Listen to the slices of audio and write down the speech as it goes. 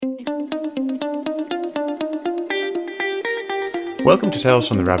Welcome to Tales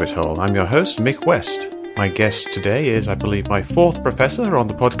from the Rabbit Hole. I'm your host, Mick West. My guest today is, I believe, my fourth professor on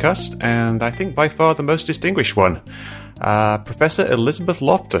the podcast, and I think by far the most distinguished one. Professor Elizabeth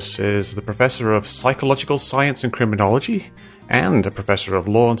Loftus is the professor of psychological science and criminology, and a professor of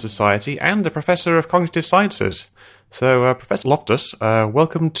law and society, and a professor of cognitive sciences. So, Professor Loftus,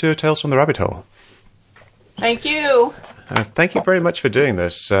 welcome to Tales from the Rabbit Hole. Thank you. Thank you very much for doing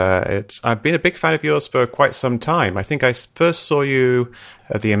this. I've been a big fan of yours for quite some time. I think I first saw you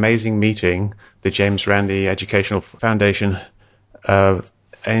at the amazing meeting, the James Randi Educational Foundation,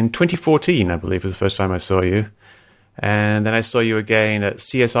 in 2014, I believe, was the first time I saw you. And then I saw you again at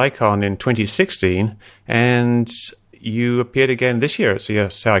CSICon in 2016, and you appeared again this year at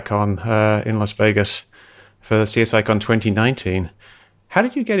CSICon in Las Vegas for the CSICon 2019. How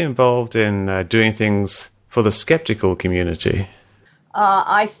did you get involved in doing things for the skeptical community?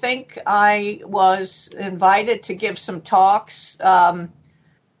 I think I was invited to give some talks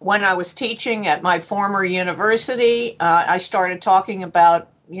when I was teaching at my former university. I started talking about,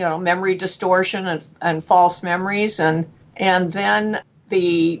 memory distortion and false memories, and then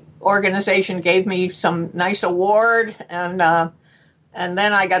the organization gave me some nice award, and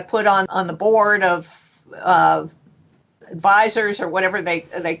then I got put on the board of advisors, or whatever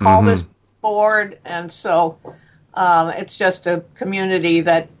they call this board, and so it's just a community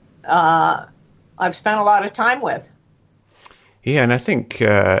that I've spent a lot of time with. Yeah, and I think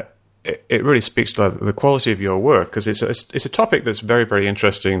it really speaks to the quality of your work, because it's a topic that's very, very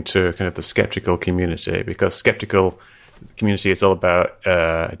interesting to kind of the skeptical community, because skeptical community is all about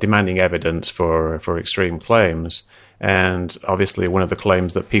demanding evidence for extreme claims. And obviously one of the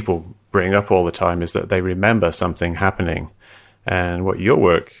claims that people bring up all the time is that they remember something happening. And what your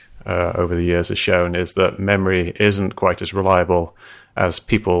work over the years has shown is that memory isn't quite as reliable as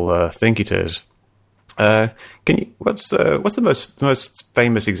people think it is. What's the most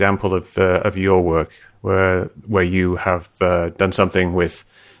famous example of your work where you have done something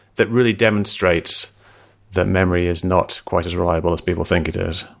that really demonstrates that memory is not quite as reliable as people think it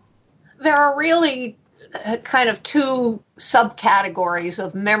is? There are really kind of two subcategories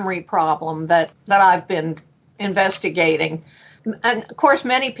of memory problem that I've been investigating. And of course,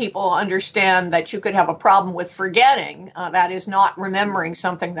 many people understand that you could have a problem with forgetting, that is not remembering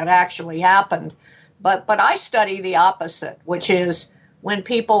something that actually happened. But I study the opposite, which is when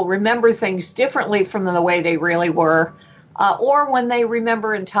people remember things differently from the way they really were, or when they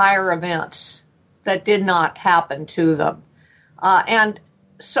remember entire events that did not happen to them. And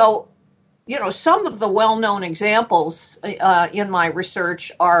so, some of the well-known examples in my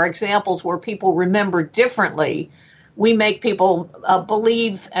research are examples where people remember differently. We make people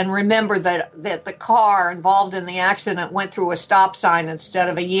believe and remember that the car involved in the accident went through a stop sign instead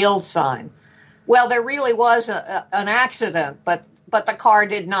of a yield sign. Well, there really was an accident, but the car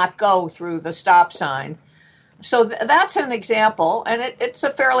did not go through the stop sign. So that's an example, and it's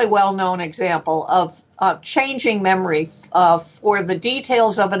a fairly well-known example of changing memory for the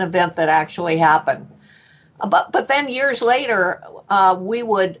details of an event that actually happened. But then years later, we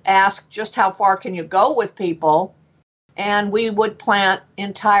would ask just how far can you go with people, and we would plant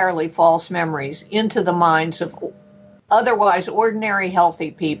entirely false memories into the minds of otherwise ordinary,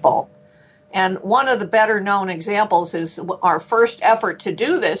 healthy people. And one of the better known examples is our first effort to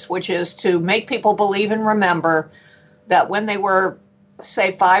do this, which is to make people believe and remember that when they were,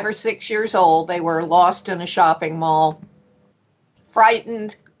 say, 5 or 6 years old, they were lost in a shopping mall,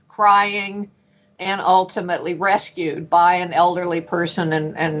 frightened, crying, and ultimately rescued by an elderly person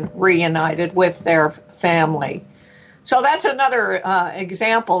and reunited with their family. So that's another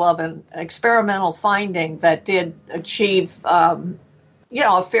example of an experimental finding that did achieve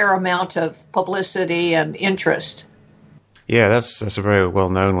a fair amount of publicity and interest. Yeah, that's a very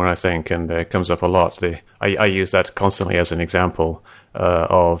well-known one, I think, and it comes up a lot. I use that constantly as an example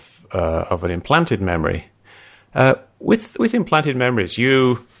of an implanted memory. With implanted memories,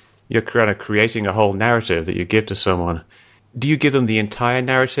 you're kind of creating a whole narrative that you give to someone. Do you give them the entire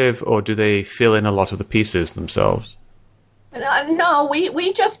narrative, or do they fill in a lot of the pieces themselves? No,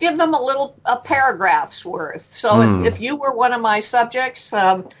 we just give them a paragraph's worth. So if you were one of my subjects,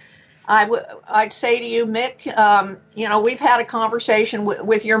 I'd say to you, Mick, we've had a conversation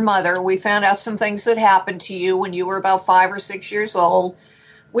with your mother. We found out some things that happened to you when you were about 5 or 6 years old.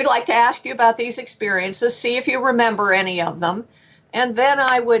 We'd like to ask you about these experiences, see if you remember any of them. And then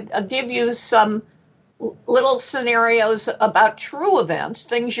I would give you some little scenarios about true events,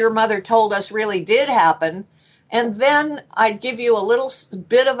 things your mother told us really did happen. And then I'd give you a little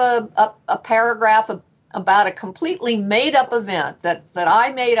bit of a paragraph about a completely made-up event that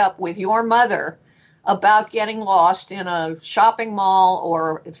I made up with your mother about getting lost in a shopping mall,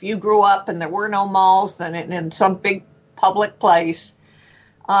 or if you grew up and there were no malls, then in some big public place.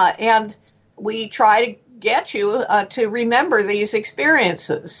 And we try to get you to remember these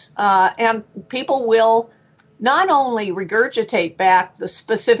experiences. And people will not only regurgitate back the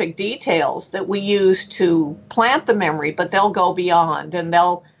specific details that we use to plant the memory, but they'll go beyond, and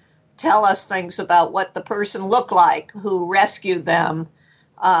they'll tell us things about what the person looked like who rescued them,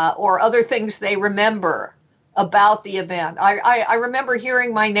 or other things they remember about the event. I remember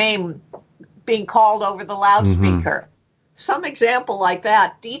hearing my name being called over the loudspeaker. Some example like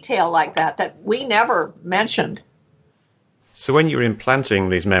that, detail like that we never mentioned. So when you're implanting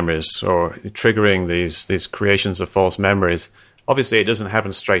these memories or triggering these creations of false memories, obviously it doesn't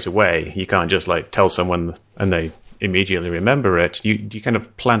happen straight away. You can't just like tell someone and they immediately remember it. You kind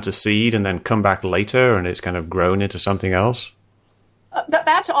of plant a seed and then come back later and it's kind of grown into something else?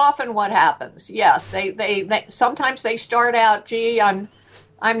 That's often what happens. Yes, they sometimes they start out, gee,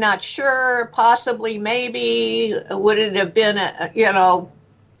 I'm not sure, possibly, maybe, would it have been,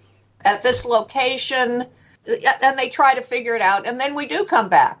 at this location? And they try to figure it out, and then we do come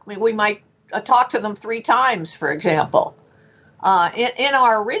back. I mean, we might talk to them 3 times, for example. In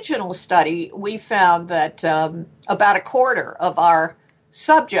our original study, we found that about a quarter of our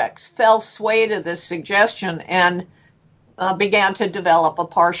subjects fell sway to this suggestion and began to develop a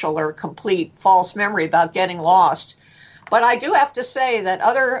partial or complete false memory about getting lost. But I do have to say that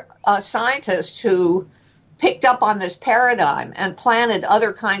other scientists who picked up on this paradigm and planted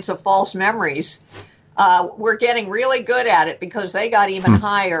other kinds of false memories were getting really good at it, because they got even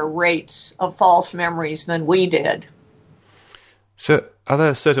higher rates of false memories than we did. So are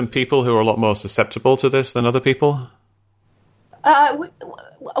there certain people who are a lot more susceptible to this than other people?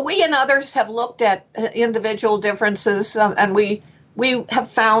 We and others have looked at individual differences, and we have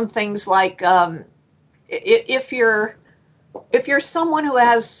found things like if you're someone who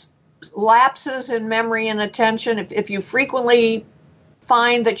has lapses in memory and attention, if you frequently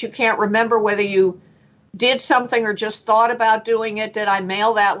find that you can't remember whether you did something or just thought about doing it, did I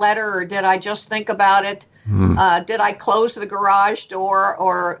mail that letter or did I just think about it? Did I close the garage door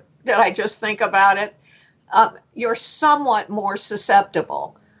or did I just think about it? You're somewhat more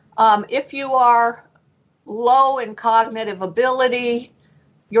susceptible. If you are low in cognitive ability,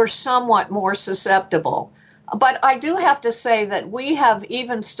 you're somewhat more susceptible. But I do have to say that we have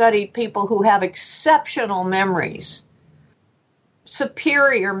even studied people who have exceptional memories,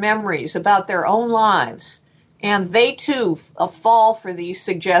 superior memories about their own lives, and they too fall for these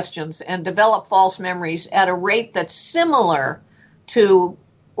suggestions and develop false memories at a rate that's similar to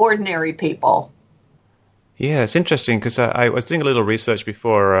ordinary people. Yeah, it's interesting because I was doing a little research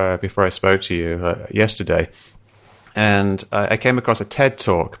before I spoke to you yesterday, and I came across a TED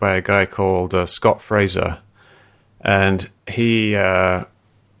talk by a guy called Scott Fraser, and he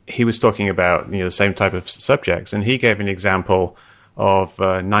was talking about the same type of subjects, and he gave an example of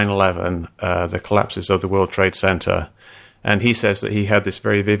 9/11, the collapses of the World Trade Center, and he says that he had this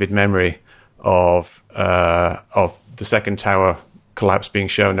very vivid memory of the second tower collapse being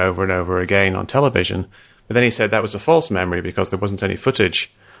shown over and over again on television. But then he said that was a false memory because there wasn't any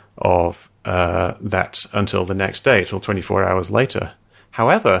footage of that until the next day, till 24 hours later.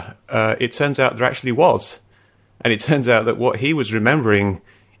 However, it turns out there actually was. And it turns out that what he was remembering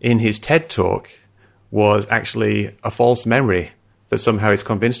in his TED talk was actually a false memory that somehow he's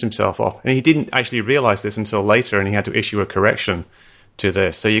convinced himself of. And he didn't actually realize this until later, and he had to issue a correction to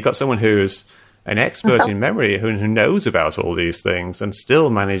this. So you've got someone who's an expert in memory who knows about all these things and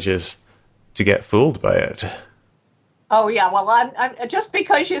still manages to get fooled by it. Oh, yeah. Well, I'm just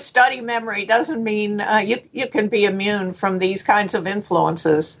because you study memory doesn't mean you can be immune from these kinds of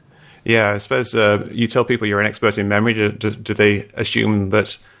influences. Yeah, I suppose you tell people you're an expert in memory. Do they assume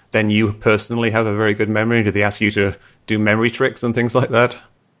that then you personally have a very good memory? Do they ask you to do memory tricks and things like that?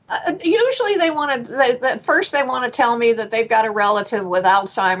 Usually they want to, first they want to tell me that they've got a relative with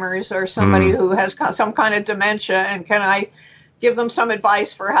Alzheimer's or somebody who has some kind of dementia, and can I give them some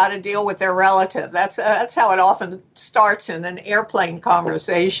advice for how to deal with their relative? That's how it often starts in an airplane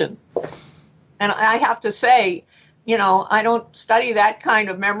conversation. And I have to say, I don't study that kind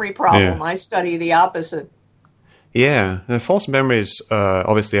of memory problem. Yeah. I study the opposite. Yeah, and false memories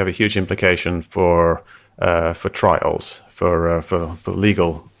obviously have a huge implication for trials, for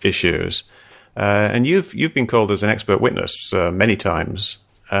legal issues. And you've been called as an expert witness many times.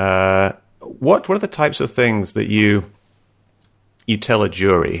 What are the types of things that you tell a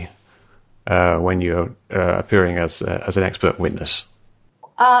jury when you're appearing as an expert witness?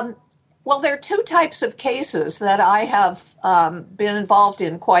 Well, there are 2 types of cases that I have been involved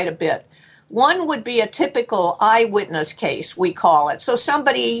in quite a bit. One would be a typical eyewitness case, we call it. So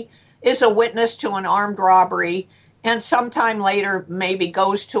somebody is a witness to an armed robbery and sometime later maybe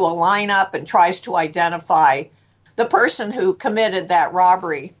goes to a lineup and tries to identify the person who committed that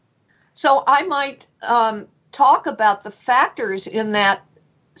robbery. So I might talk about the factors in that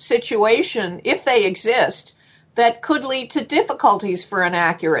situation, if they exist, that could lead to difficulties for an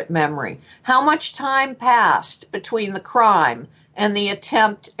accurate memory. How much time passed between the crime and the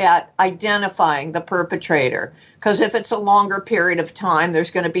attempt at identifying the perpetrator? Because if it's a longer period of time, there's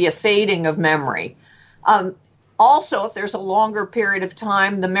going to be a fading of memory. Also, if there's a longer period of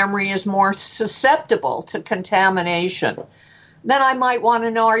time, the memory is more susceptible to contamination. Then I might want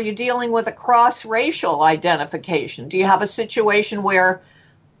to know, are you dealing with a cross-racial identification? Do you have a situation where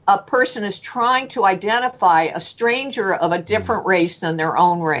a person is trying to identify a stranger of a different race than their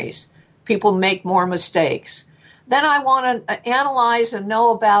own race? People make more mistakes. Then I want to analyze and know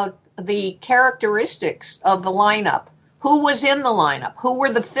about the characteristics of the lineup. Who was in the lineup? Who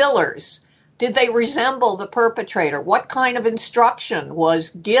were the fillers? Did they resemble the perpetrator? What kind of instruction was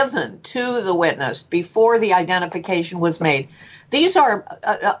given to the witness before the identification was made? These are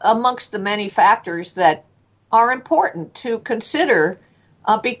amongst the many factors that are important to consider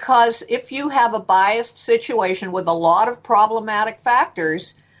because if you have a biased situation with a lot of problematic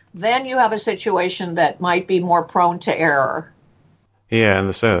factors, then you have a situation that might be more prone to error. Yeah, and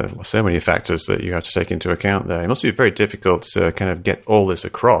there's so many factors that you have to take into account there. It must be very difficult to kind of get all this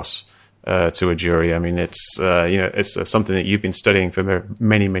across to a jury. I mean, it's it's something that you've been studying for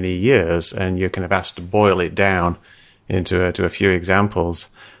many, many years, and you're kind of asked to boil it down into a few examples.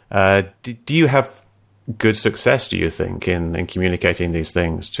 Do you have good success, do you think, in communicating these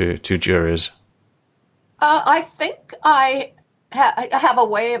things to juries? I think I have a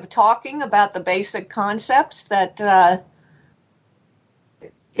way of talking about the basic concepts that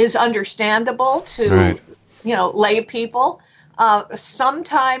is understandable to lay people.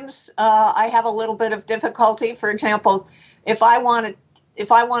 Sometimes I have a little bit of difficulty. For example, if I want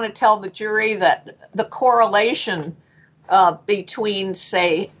to tell the jury that the correlation between,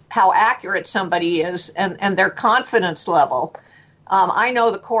 say, how accurate somebody is and their confidence level, I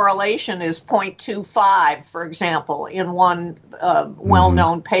know the correlation is 0.25, for example, in one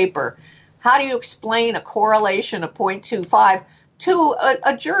well-known paper. How do you explain a correlation of 0.25 to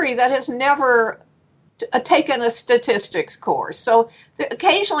a jury that has never taken a statistics course? So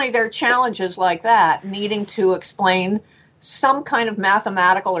occasionally there are challenges like that, needing to explain some kind of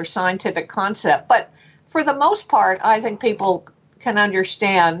mathematical or scientific concept. But for the most part, I think people can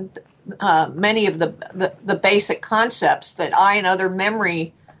understand many of the basic concepts that I and other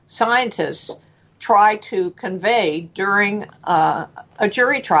memory scientists try to convey during a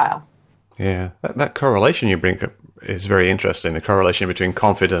jury trial. Yeah, that correlation you bring up is very interesting, the correlation between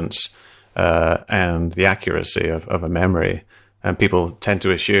confidence and the accuracy of a memory. And people tend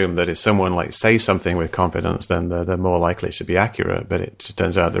to assume that if someone says something with confidence, then they're more likely to be accurate. But it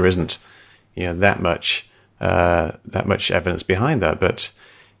turns out there isn't, that much evidence behind that. But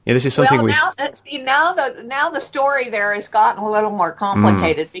this is something now the story there has gotten a little more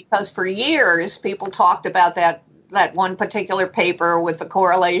complicated because for years people talked about that one particular paper with the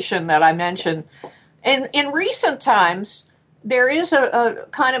correlation that I mentioned. In recent times, there is a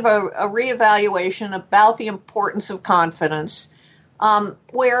kind of a reevaluation about the importance of confidence,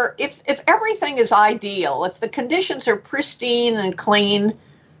 where if everything is ideal, if the conditions are pristine and clean,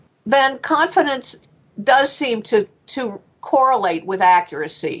 then confidence does seem to correlate with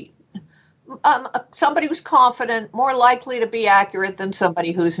accuracy. Somebody who's confident, more likely to be accurate than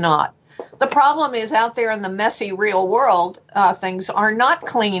somebody who's not. The problem is out there in the messy real world, things are not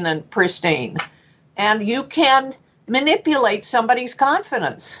clean and pristine, and you can manipulate somebody's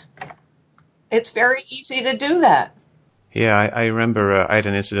confidence. It's very easy to do that. Yeah, I remember I had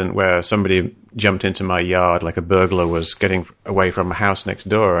an incident where somebody jumped into my yard, like a burglar was getting away from a house next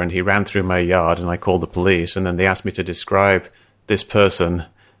door, and he ran through my yard, and I called the police, and then they asked me to describe this person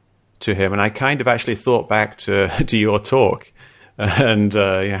to him, and I kind of actually thought back to your talk and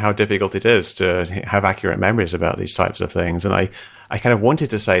how difficult it is to have accurate memories about these types of things, and I kind of wanted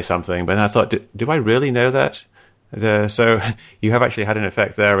to say something, but then I thought, do I really know that? So you have actually had an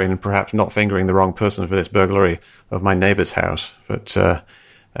effect there in perhaps not fingering the wrong person for this burglary of my neighbor's house. But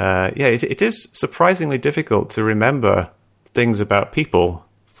it is surprisingly difficult to remember things about people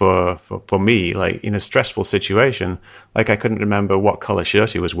for me, like in a stressful situation. Like I couldn't remember what color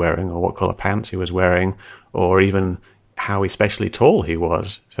shirt he was wearing or what color pants he was wearing or even how especially tall he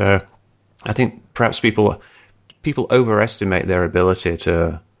was. So I think perhaps people overestimate their ability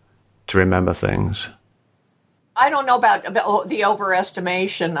to remember things. I don't know about the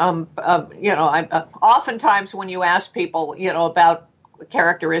overestimation. Oftentimes when you ask people, about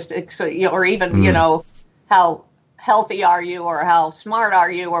characteristics, or even, how healthy are you, or how smart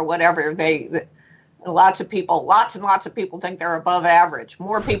are you, or whatever, lots and lots of people think they're above average.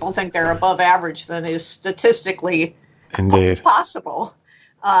 More people think they're above average than is statistically Indeed. possible.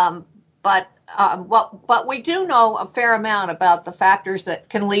 But we do know a fair amount about the factors that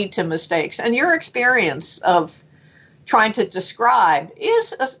can lead to mistakes. And your experience of trying to describe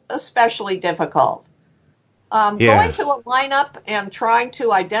is especially difficult. Going to a lineup and trying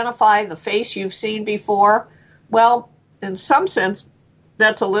to identify the face you've seen before, well, in some sense,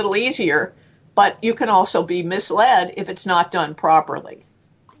 that's a little easier, but you can also be misled if it's not done properly.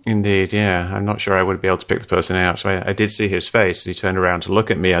 Indeed, yeah. I'm not sure I would be able to pick the person out. So I did see his face as he turned around to look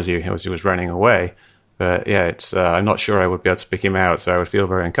at me as he was running away. But yeah, I'm not sure I would be able to pick him out, so I would feel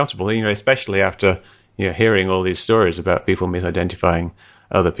very uncomfortable, especially after hearing all these stories about people misidentifying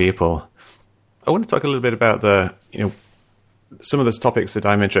other people. I want to talk a little bit about some of those topics that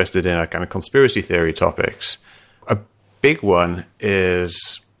I'm interested in are kind of conspiracy theory topics. A big one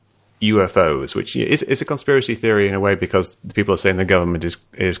is UFOs, which is a conspiracy theory in a way because people are saying the government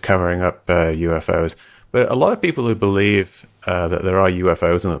is covering up UFOs. But a lot of people who believe that there are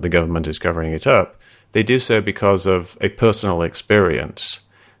UFOs and that the government is covering it up, they do so because of a personal experience.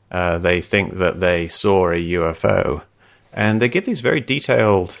 They think that they saw a UFO. And they give these very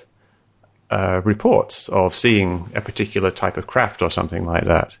detailed reports of seeing a particular type of craft or something like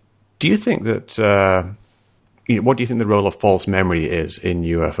that. Do you think that... what do you think the role of false memory is in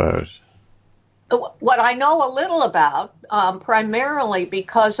UFOs? What I know a little about, primarily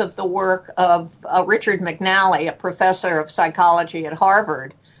because of the work of Richard McNally, a professor of psychology at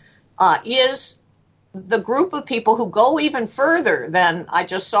Harvard, is the group of people who go even further than I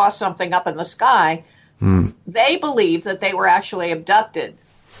just saw something up in the sky. They believe that they were actually abducted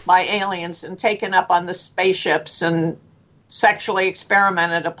by aliens and taken up on the spaceships and sexually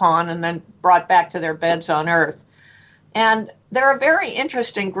experimented upon and then brought back to their beds on Earth. And they're a very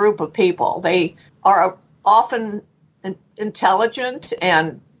interesting group of people. They are often intelligent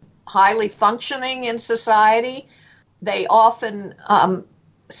and highly functioning in society. They often,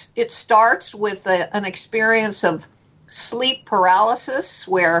 it starts with an experience of sleep paralysis,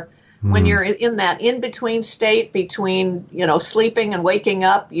 where when you're in that in-between state between, sleeping and waking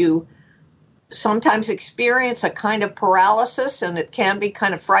up, you sometimes experience a kind of paralysis, and it can be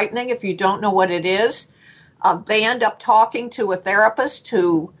kind of frightening if you don't know what it is. They end up talking to a therapist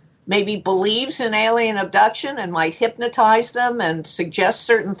who maybe believes in alien abduction and might hypnotize them and suggest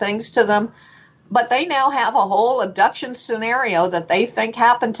certain things to them. But they now have a whole abduction scenario that they think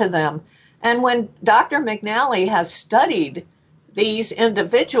happened to them. And when Dr. McNally has studied these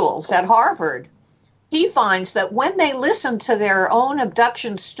individuals at Harvard, he finds that when they listen to their own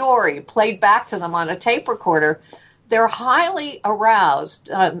abduction story played back to them on a tape recorder, they're highly aroused.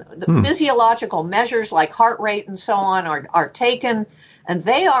 The physiological measures like heart rate and so on are taken, and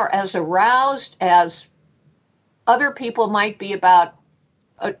they are as aroused as other people might be about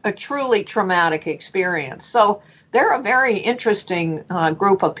a truly traumatic experience. So they're a very interesting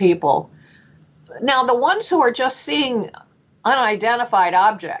group of people. Now, the ones who are just seeing unidentified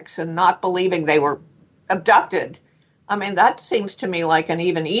objects and not believing they were abducted, I mean, that seems to me like an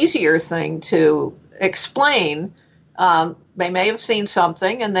even easier thing to explain. They may have seen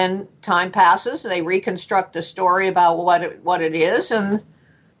something, and then time passes, they reconstruct a story about what it is,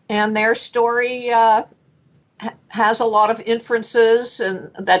 and their story has a lot of inferences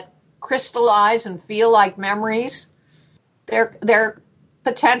and that crystallize and feel like memories. They're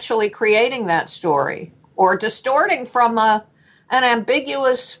potentially creating that story or distorting from an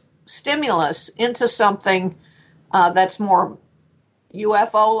ambiguous stimulus into something that's more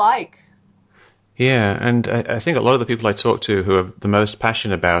UFO-like. Yeah, and I think a lot of the people I talk to who are the most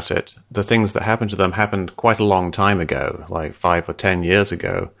passionate about it, the things that happened to them happened quite a long time ago, like 5 or 10 years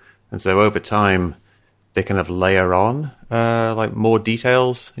ago. And so over time, they kind of layer on like more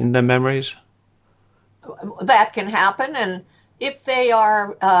details in their memories. That can happen, and if they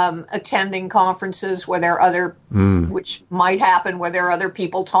are attending conferences where there are other, which might happen where there are other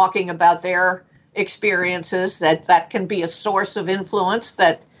people talking about their experiences, that can be a source of influence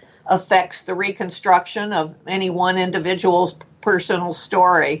that affects the reconstruction of any one individual's personal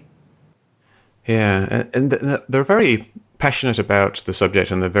story. Yeah, and they're very passionate about the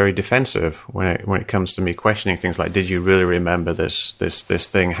subject, and they're very defensive when it comes to me questioning things like, "Did you really remember this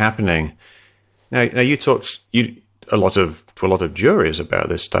thing happening?" Now you talked to a lot of juries about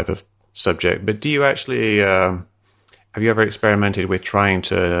this type of subject, but do you actually have you ever experimented with trying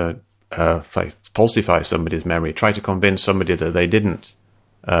to falsify somebody's memory, try to convince somebody that they didn't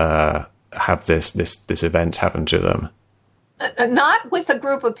have this event happen to them. Not with a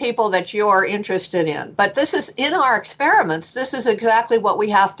group of people that you're interested in, but this is in our experiments. This is exactly what we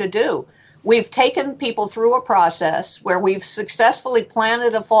have to do. We've taken people through a process where we've successfully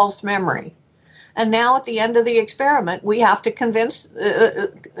planted a false memory. And now at the end of the experiment, we have to debrief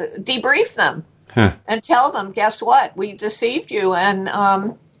them and tell them, guess what? We deceived you,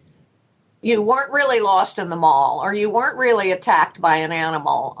 and you weren't really lost in the mall, or you weren't really attacked by an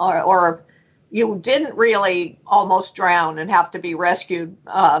animal, or you didn't really almost drown and have to be rescued.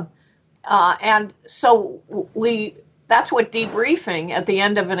 And so that's what debriefing at the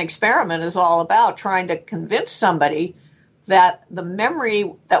end of an experiment is all about, trying to convince somebody that the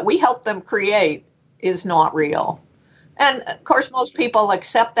memory that we help them create is not real. And of course, most people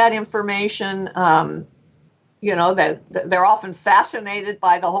accept that information. That they're often fascinated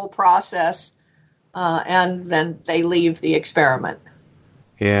by the whole process, and then they leave the experiment.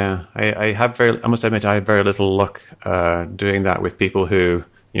 Yeah, I must admit, I had very little luck doing that with people who,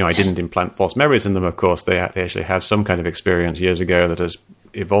 I didn't implant false memories in them. Of course, they actually have some kind of experience years ago that has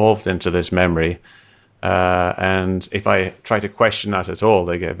evolved into this memory. And if I try to question that at all,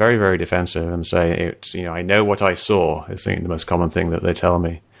 they get very, very defensive and say, I know what I saw, is the most common thing that they tell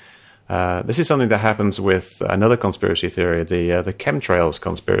me. This is something that happens with another conspiracy theory, the chemtrails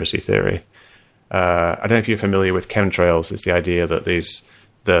conspiracy theory. I don't know if you're familiar with chemtrails. It's the idea that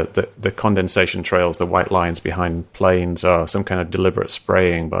the condensation trails, the white lines behind planes, are some kind of deliberate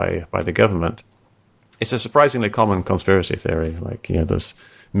spraying by the government. It's a surprisingly common conspiracy theory. There's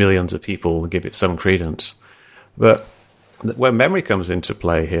millions of people give it some credence. But where memory comes into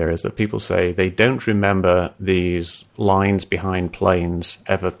play here is that people say they don't remember these lines behind planes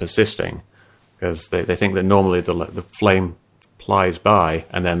ever persisting, because they think that normally the flame flies by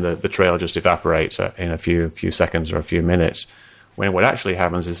and then the trail just evaporates in a few seconds or a few minutes. When what actually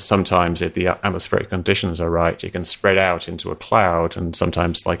happens is sometimes, if the atmospheric conditions are right, it can spread out into a cloud, and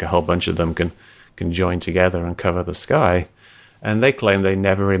sometimes a whole bunch of them can join together and cover the sky. And they claim they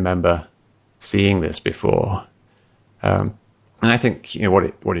never remember seeing this before. And I think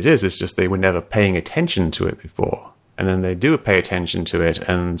what it is just they were never paying attention to it before. And then they do pay attention to it,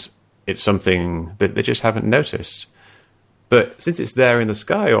 and it's something that they just haven't noticed. But since it's there in the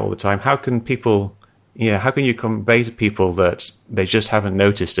sky all the time, how can you convey to people that they just haven't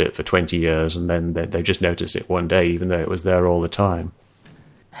noticed it for 20 years and then they just noticed it one day, even though it was there all the time?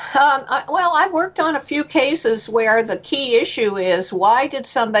 I've worked on a few cases where the key issue is, why did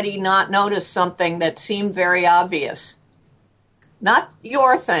somebody not notice something that seemed very obvious? Not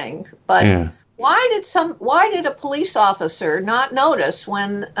your thing, but yeah. Why did a police officer not notice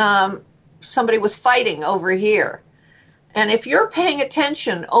when somebody was fighting over here? And if you're paying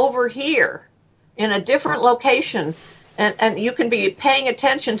attention over here in a different location, and you can be paying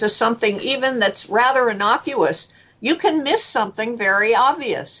attention to something even that's rather innocuous, you can miss something very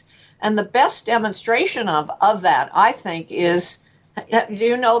obvious. And the best demonstration of that, I think, is, do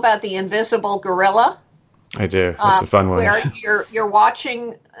you know about the invisible gorilla? I do. That's a fun one. Where you're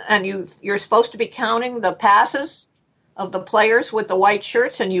watching, and you're supposed to be counting the passes of the players with the white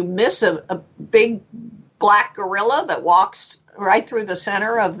shirts, and you miss a big black gorilla that walks right through the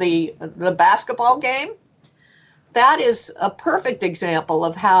center of the basketball game. That is a perfect example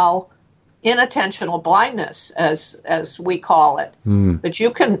of how inattentional blindness, as we call it, that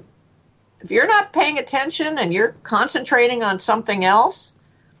you can, if you're not paying attention and you're concentrating on something else,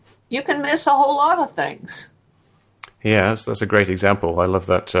 you can miss a whole lot of things. Yeah, that's a great example. I love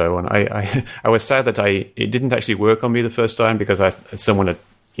that one. I was sad that it didn't actually work on me the first time, because someone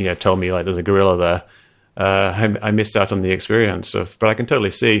had told me there's a gorilla there. I missed out on the experience but I can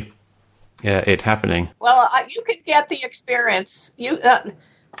totally see it happening. Well, you can get the experience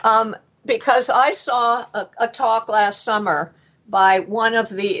because I saw a talk last summer by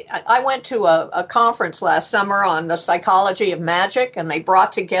I went to a conference last summer on the psychology of magic, and they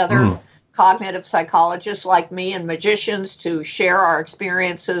brought together cognitive psychologists like me and magicians to share our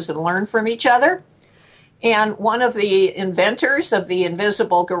experiences and learn from each other. And one of the inventors of the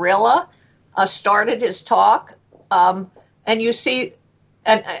invisible gorilla started his talk, and you see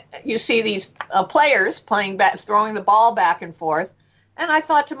these players playing back, throwing the ball back and forth. And I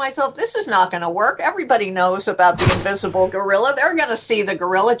thought to myself, this is not going to work. Everybody knows about the invisible gorilla. They're going to see the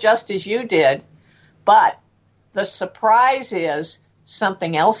gorilla just as you did. But the surprise is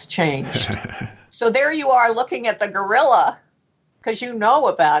something else changed. So there you are looking at the gorilla because you know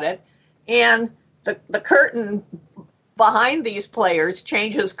about it, and the curtain behind these players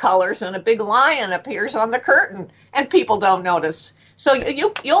changes colors and a big lion appears on the curtain and people don't notice. So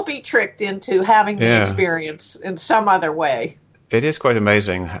you'll be tricked into having the experience in some other way. It is quite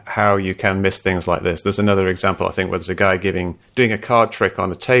amazing how you can miss things like this. There's another example, I think, where there's a guy doing a card trick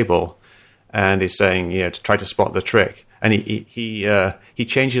on a table, and he's saying, to try to spot the trick. And he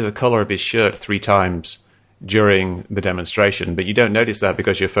changes the color of his shirt 3 times during the demonstration, but you don't notice that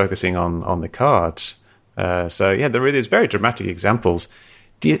because you're focusing on the cards. So there really is very dramatic examples.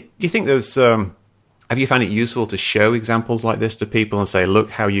 Do you think there's have you found it useful to show examples like this to people and say,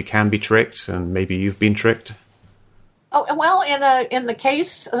 look how you can be tricked, and maybe you've been tricked? Oh, well, in the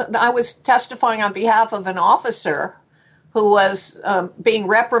case, I was testifying on behalf of an officer who was being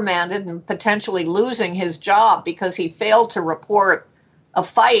reprimanded and potentially losing his job because he failed to report a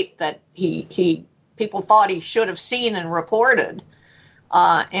fight that people thought he should have seen and reported.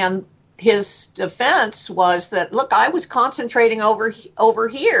 And his defense was that, look, I was concentrating over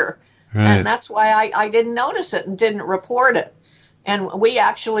here, right, and that's why I didn't notice it and didn't report it. And we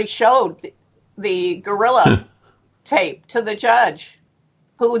actually showed the gorilla tape to the judge,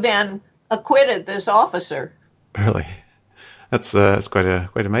 who then acquitted this officer. Really? That's quite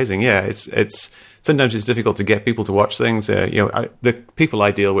amazing. Yeah, it's sometimes it's difficult to get people to watch things. The people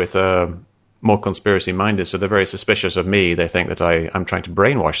I deal with are more conspiracy minded, so they're very suspicious of me. They think that I'm trying to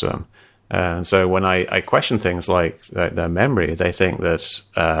brainwash them. And so when I question things like their memory, they think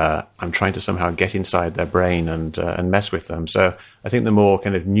that I'm trying to somehow get inside their brain and mess with them. So I think the more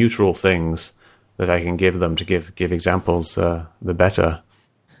kind of neutral things that I can give them to give examples, the better.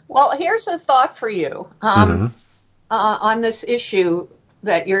 Well, here's a thought for you on this issue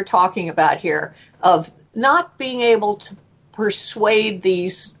that you're talking about here of not being able to persuade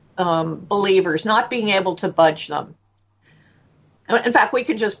these believers, not being able to budge them. In fact, we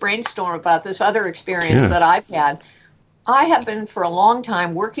can just brainstorm about this other experience that I've had. I have been for a long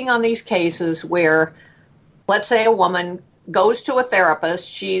time working on these cases where, let's say a woman goes to a therapist,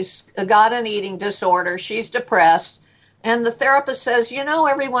 she's got an eating disorder, she's depressed, and the therapist says,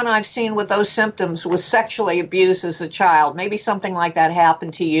 everyone I've seen with those symptoms was sexually abused as a child. Maybe something like that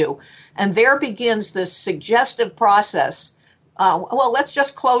happened to you. And there begins this suggestive process. Well, let's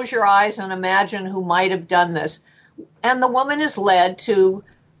just close your eyes and imagine who might have done this. And the woman is led to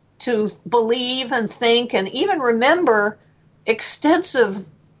believe and think and even remember extensive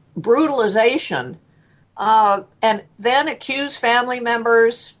brutalization, and then accuse family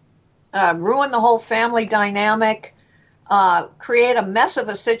members, ruin the whole family dynamic, create a mess of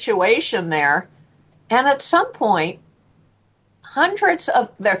a situation there. And at some point, there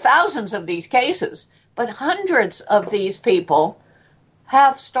are thousands of these cases, but hundreds of these people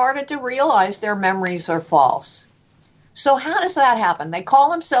have started to realize their memories are false. So how does that happen? They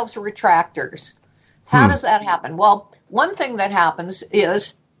call themselves retractors. How does that happen? Well, one thing that happens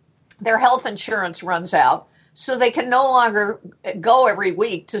is their health insurance runs out, so they can no longer go every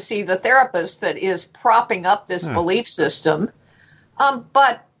week to see the therapist that is propping up this belief system.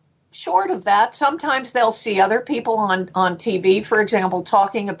 But short of that, sometimes they'll see other people on TV, for example,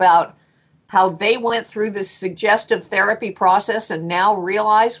 talking about how they went through this suggestive therapy process and now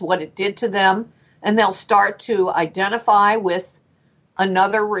realize what it did to them. And they'll start to identify with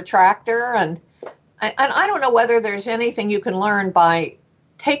another retractor. And I don't know whether there's anything you can learn by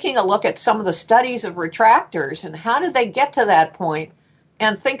taking a look at some of the studies of retractors and how did they get to that point,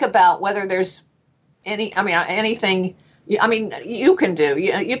 and think about whether there's anything you can do.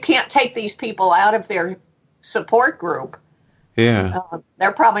 You can't take these people out of their support group. Yeah.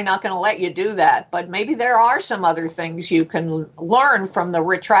 They're probably not going to let you do that, but maybe there are some other things you can learn from the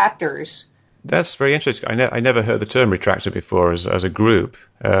retractors. That's very interesting. I never heard the term retractor before as a group,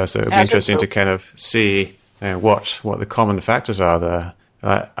 so it'd be interesting to kind of see what the common factors are there.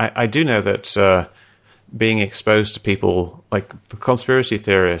 I do know that being exposed to people, like conspiracy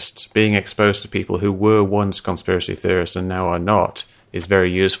theorists, being exposed to people who were once conspiracy theorists and now are not, is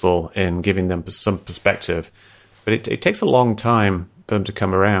very useful in giving them some perspective. But it takes a long time for them to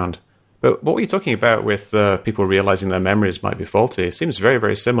come around. But what we're talking about with people realizing their memories might be faulty seems very,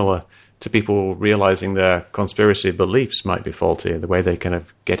 very similar to people realizing their conspiracy beliefs might be faulty, the way they kind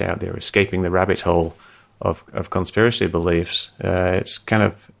of get out there, escaping the rabbit hole of conspiracy beliefs. It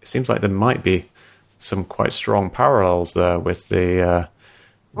seems like there might be some quite strong parallels there with the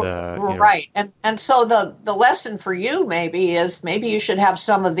right. And so the lesson for you maybe you should have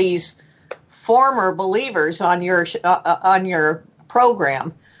some of these former believers on your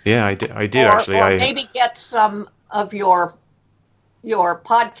program. Yeah, I do actually. Or maybe get some of your your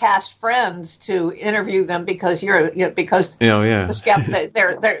podcast friends to interview them because because yeah.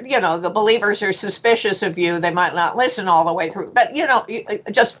 they're the believers are suspicious of you. They might not listen all the way through, but you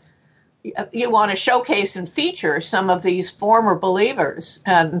want to showcase and feature some of these former believers,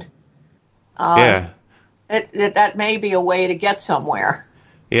 and that may be a way to get somewhere.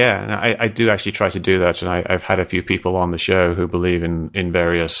 Yeah, and I do actually try to do that, and I've had a few people on the show who believe in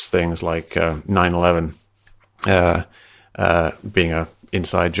various things like 9/11 being a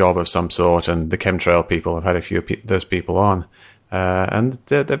inside job of some sort, and the chemtrail people. I've had a few of those people on, and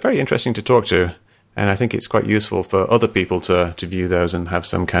they're very interesting to talk to, and I think it's quite useful for other people to view those and have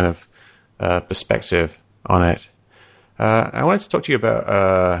some kind of perspective on it. I wanted to talk to you about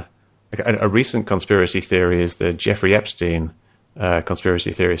a recent conspiracy theory is the Jeffrey Epstein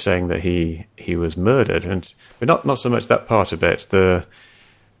conspiracy theory, saying that he was murdered, but not so much that part of it. There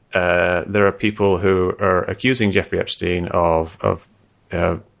are people who are accusing Jeffrey Epstein of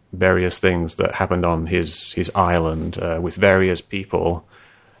various things that happened on his island with various people,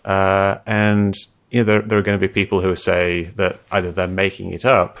 and there are going to be people who say that either they're making it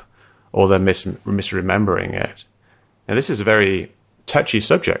up or they're misremembering it. Now, this is a very touchy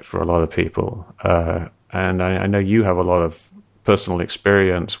subject for a lot of people, and I know you have a lot of personal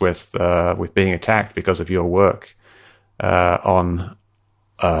experience with being attacked because of your work on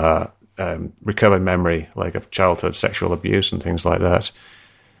recovered memory, like of childhood sexual abuse and things like that.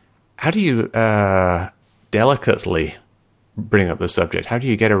 How do you delicately bring up the subject? How do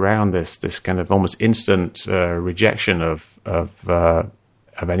you get around this kind of almost instant rejection of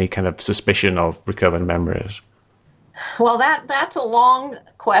any kind of suspicion of recovered memories? Well, that's a long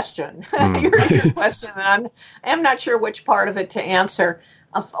question. Your question, and I'm not sure which part of it to answer.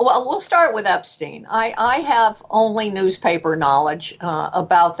 Well, we'll start with Epstein. I have only newspaper knowledge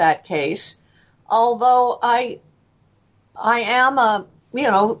about that case, although I am a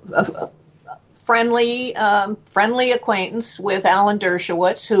friendly acquaintance with Alan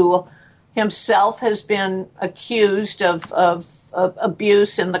Dershowitz, who himself has been accused of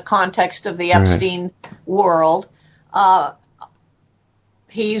abuse in the context of the Epstein world.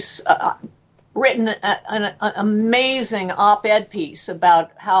 He's written an amazing op-ed piece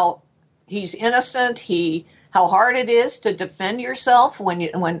about how he's innocent, how hard it is to defend yourself when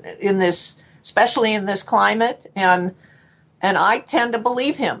in this, especially in this climate, and I tend to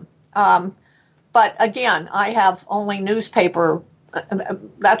believe him. But again, I have only newspaper.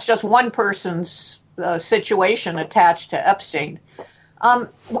 That's just one person's situation attached to Epstein.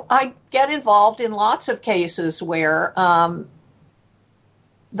 I get involved in lots of cases where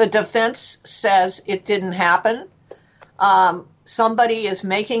the defense says it didn't happen. Somebody is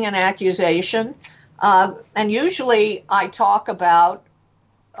making an accusation. And usually I talk about,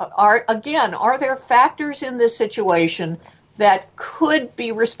 are there factors in this situation that could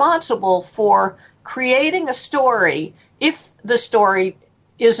be responsible for creating a story if the story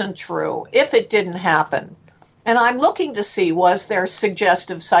isn't true, if it didn't happen? And I'm looking to see, was there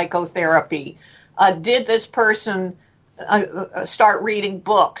suggestive psychotherapy? Did this person start reading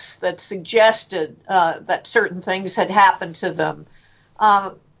books that suggested that certain things had happened to them?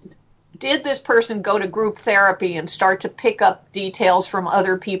 Did this person go to group therapy and start to pick up details from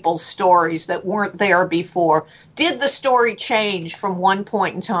other people's stories that weren't there before? Did the story change from one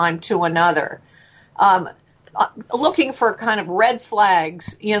point in time to another? Looking for kind of red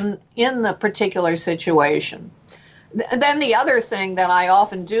flags in the particular situation. Then the other thing that I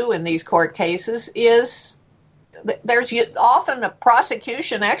often do in these court cases is there's often a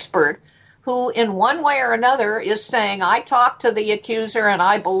prosecution expert who in one way or another is saying, I talked to the accuser and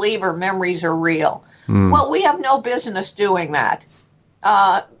I believe her memories are real. Well, we have no business doing that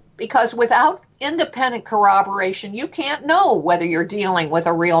because without independent corroboration, you can't know whether you're dealing with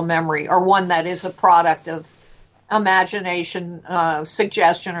a real memory or one that is a product of imagination,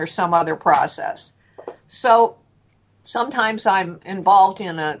 suggestion, or some other process. So sometimes I'm involved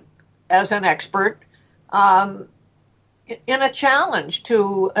as an expert in a challenge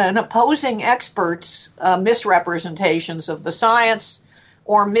to an opposing expert's misrepresentations of the science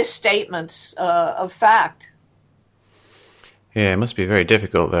or misstatements of fact. Yeah, it must be very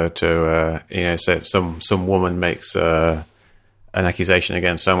difficult though to say some woman makes an accusation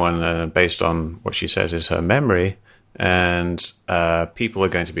against someone based on what she says is her memory, and people are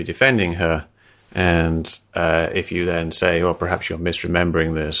going to be defending her. And if you then say, well, perhaps you're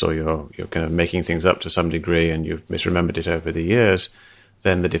misremembering this, or you're kind of making things up to some degree, and you've misremembered it over the years,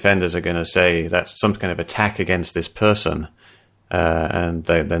 then the defenders are going to say that's some kind of attack against this person, and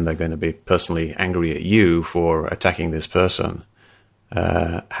then they're going to be personally angry at you for attacking this person.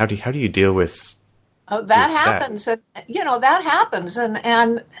 How do you deal with That happens, and that happens, and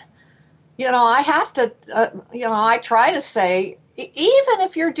I have to, I try to say, even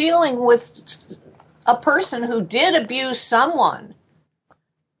if you're dealing with a person who did abuse someone,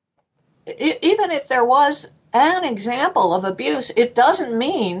 even if there was an example of abuse, it doesn't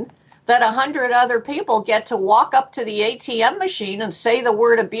mean that 100 other people get to walk up to the ATM machine and say the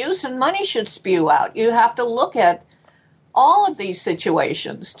word abuse and money should spew out. You have to look at all of these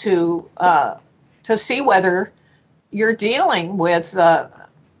situations to see whether you're dealing with an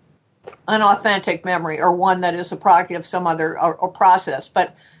authentic memory or one that is a product of some other or process.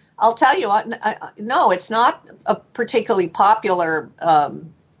 But I'll tell you, no, it's not a particularly popular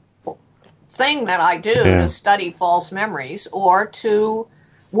thing that I do to study false memories or to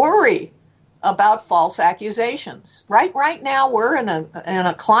worry about false accusations. Right now, we're in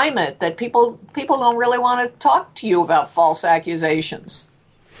a climate that people don't really want to talk to you about false accusations.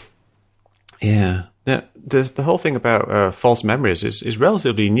 Yeah, the whole thing about false memories is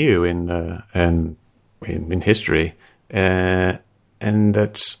relatively new in history, and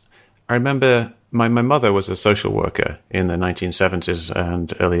that I remember my mother was a social worker in the 1970s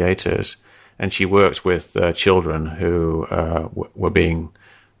and early 80s, and she worked with children who were being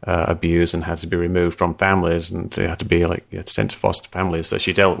abused and had to be removed from families, and they had to be sent to foster families. So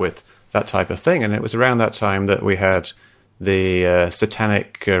she dealt with that type of thing, and it was around that time that we had the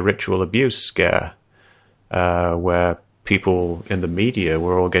satanic ritual abuse scare, where people in the media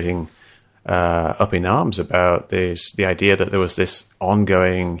were all getting up in arms about the idea that there was this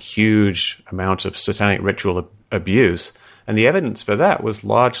ongoing huge amount of satanic ritual abuse, and the evidence for that was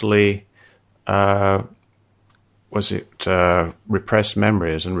largely repressed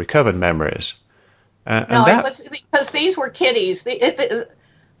memories and recovered memories. No, it was because these were kiddies.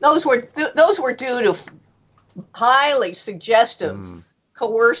 Those were due to highly suggestive,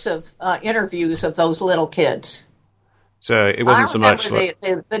 coercive interviews of those little kids. So it wasn't so much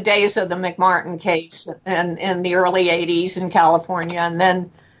the days of the McMartin case and in the early 80s in California, and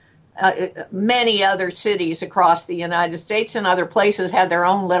then many other cities across the United States and other places had their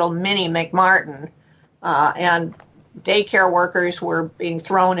own little mini McMartin, and daycare workers were being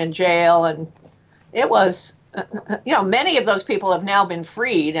thrown in jail, and it was, many of those people have now been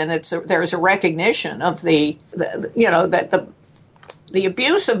freed, and there's a recognition of that the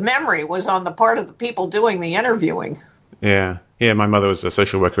abuse of memory was on the part of the people doing the interviewing. Yeah. My mother was a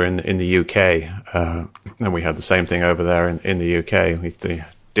social worker in the UK, and we had the same thing over there in the UK with the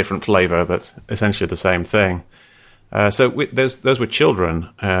different flavour, but essentially the same thing. So those were children.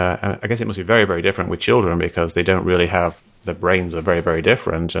 I guess it must be very, very different with children because they don't really have, their brains are very, very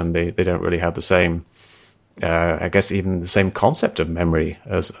different, and they don't really have the same, I guess even the same concept of memory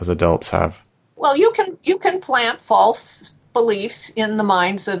as adults have. Well, you can plant false beliefs in the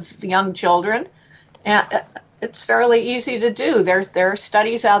minds of young children. It's fairly easy to do. There are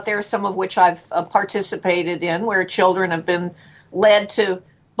studies out there, some of which I've participated in, where children have been led to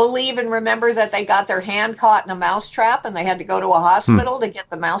believe and remember that they got their hand caught in a mousetrap and they had to go to a hospital to get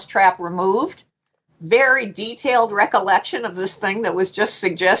the mousetrap removed. Very detailed recollection of this thing that was just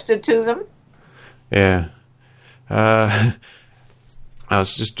suggested to them. Yeah. I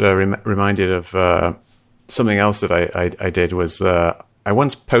was just reminded of something else that I did was I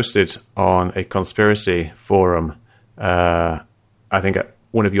once posted on a conspiracy forum, I think at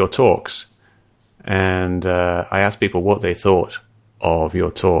one of your talks, and I asked people what they thought of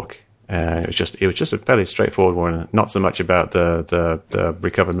your talk. It was just a fairly straightforward one, not so much about the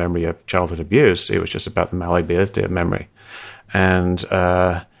recovered memory of childhood abuse. It was just about the malleability of memory, and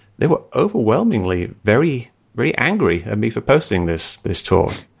they were overwhelmingly very, very angry at me for posting this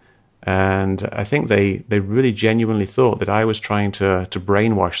talk. And I think they really genuinely thought that I was trying to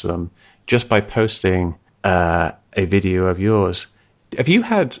brainwash them just by posting a video of yours. Have you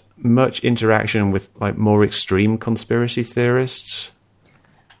had much interaction with more extreme conspiracy theorists?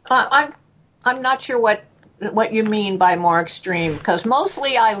 I'm not sure what you mean by more extreme, because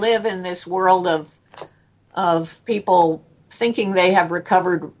mostly I live in this world of people thinking they have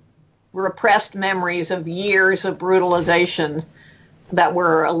recovered repressed memories of years of brutalization that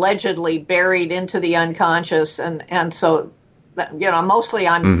were allegedly buried into the unconscious, and so mostly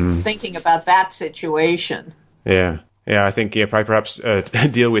I'm thinking about that situation. Yeah, I think perhaps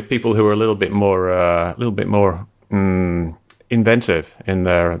deal with people who are a little bit more inventive in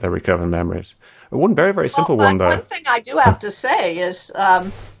their recovered memories. One very, very simple one, though. One thing I do have to say is,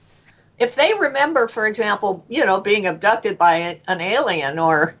 if they remember, for example, being abducted by an alien,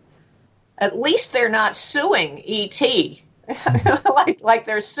 or at least they're not suing E.T. like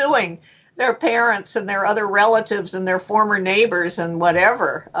they're suing their parents and their other relatives and their former neighbors and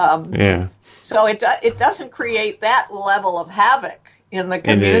whatever. Yeah. So it doesn't create that level of havoc in the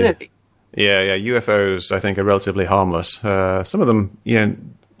community. Indeed. Yeah. UFOs, I think, are relatively harmless. Some of them,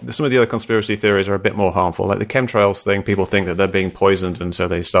 some of the other conspiracy theories are a bit more harmful. Like the chemtrails thing, people think that they're being poisoned, and so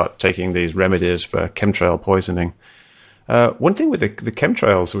they start taking these remedies for chemtrail poisoning. One thing with the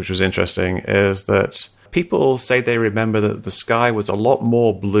chemtrails, which was interesting, is that people say they remember that the sky was a lot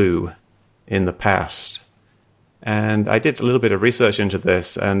more blue in the past. And I did a little bit of research into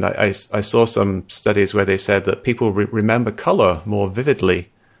this, and I saw some studies where they said that people remember color more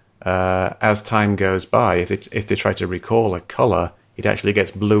vividly as time goes by. If they try to recall a color, it actually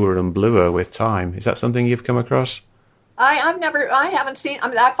gets bluer and bluer with time. Is that something you've come across? I haven't seen. I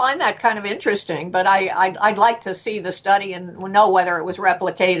mean, I find that kind of interesting, but I'd like to see the study and know whether it was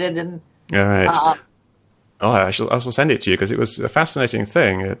replicated. And all right. I shall send it to you because it was a fascinating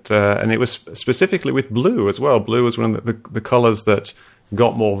thing. And it was specifically with blue as well. Blue was one of the colors that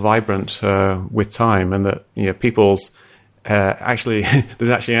got more vibrant with time, and that people's actually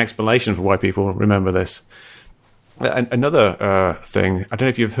there's actually an explanation for why people remember this. Another thing, I don't know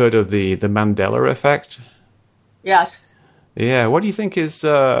if you've heard of the Mandela effect. Yes. Yeah. What do you think is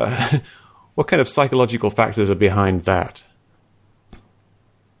what kind of psychological factors are behind that?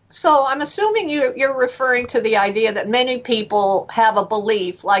 So I'm assuming you're referring to the idea that many people have a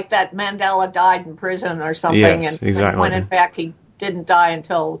belief, like that Mandela died in prison or something, yes, exactly. and when in fact he didn't die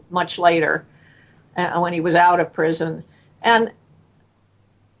until much later, when he was out of prison. And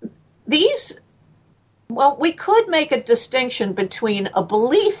we could make a distinction between a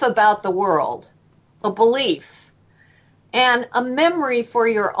belief about the world, a belief, and a memory for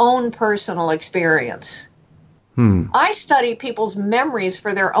your own personal experience. I study people's memories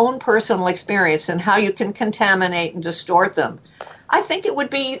for their own personal experience and how you can contaminate and distort them. I think it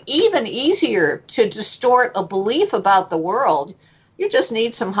would be even easier to distort a belief about the world. You just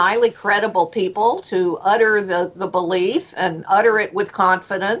need some highly credible people to utter the belief and utter it with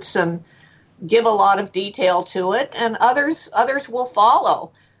confidence and give a lot of detail to it, and others will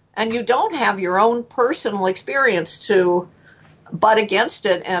follow. And you don't have your own personal experience to butt against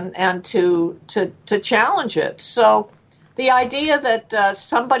it and to challenge it. So the idea that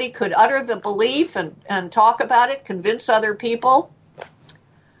somebody could utter the belief and talk about it, convince other people,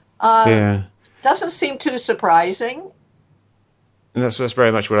 doesn't seem too surprising. And that's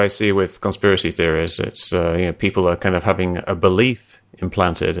very much what I see with conspiracy theories. It's people are kind of having a belief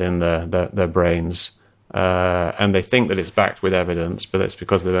implanted in their brains, and they think that it's backed with evidence, but it's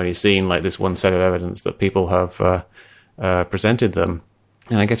because they've only seen like this one set of evidence that people have presented them.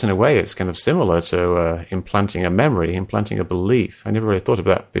 And I guess in a way it's kind of similar to implanting a memory, implanting a belief. I never really thought of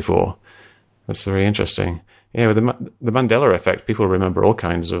that before. That's very interesting. Yeah, with the Mandela effect, people remember all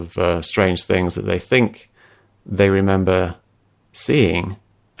kinds of strange things that they think they remember seeing,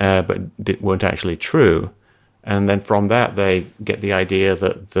 but weren't actually true. And then from that, they get the idea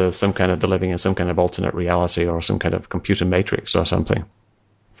that they're living in some kind of alternate reality or some kind of computer matrix or something.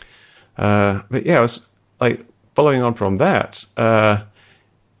 But yeah, I was like, following on from that, are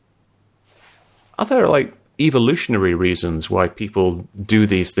there like evolutionary reasons why people do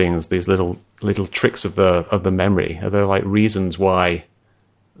these things, these little tricks of the memory? Are there like reasons why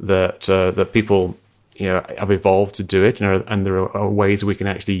that people have evolved to do it, and there are ways we can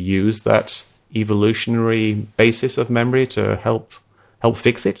actually use that evolutionary basis of memory to help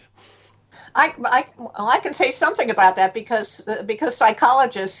fix it? I can say something about that because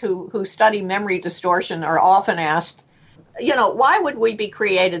psychologists who study memory distortion are often asked, why would we be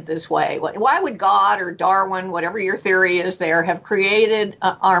created this way? Why would God or Darwin, whatever your theory is there, have created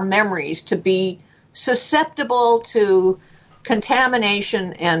our memories to be susceptible to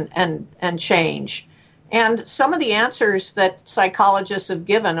contamination and change? And some of the answers that psychologists have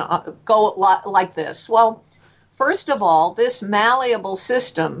given go like this. Well, first of all, this malleable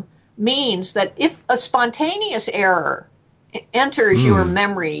system means that if a spontaneous error enters your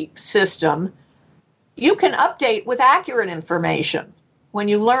memory system, you can update with accurate information. When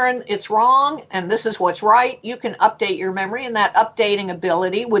you learn it's wrong and this is what's right, you can update your memory, and that updating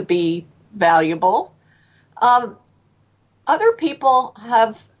ability would be valuable. Other people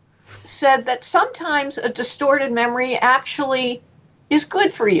have said that sometimes a distorted memory actually is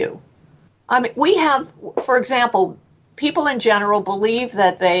good for you. I mean, we have, for example, people in general believe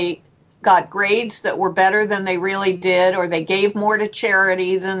that they got grades that were better than they really did, or they gave more to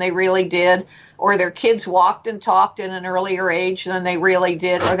charity than they really did, or their kids walked and talked at an earlier age than they really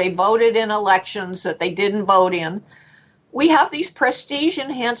did, or they voted in elections that they didn't vote in. We have these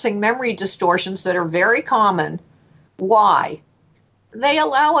prestige-enhancing memory distortions that are very common. Why? they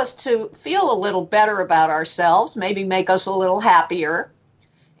allow us to feel a little better about ourselves, maybe make us a little happier.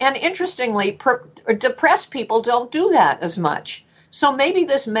 And interestingly, depressed people don't do that as much. So maybe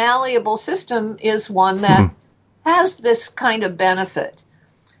this malleable system is one that has this kind of benefit.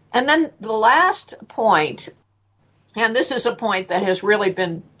 And then the last point, and this is a point that has really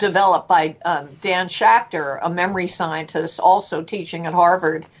been developed by Dan Schachter, a memory scientist also teaching at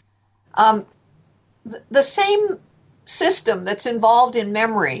Harvard. The same system that's involved in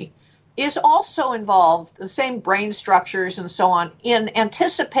memory is also involved, the same brain structures and so on, in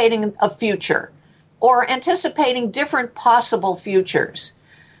anticipating a future or anticipating different possible futures.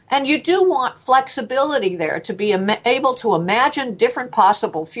 And you do want flexibility there to be able to imagine different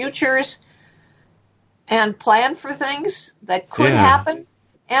possible futures and plan for things that could happen.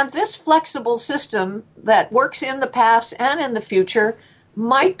 And this flexible system that works in the past and in the future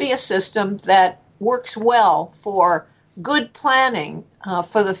might be a system that works well for good planning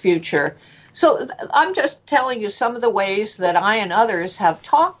for the future. So I'm just telling you some of the ways that I and others have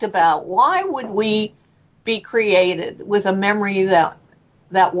talked about why would we be created with a memory that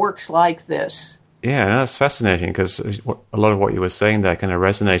works like this. Yeah, that's fascinating because a lot of what you were saying there kind of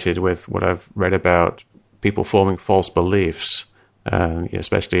resonated with what I've read about people forming false beliefs,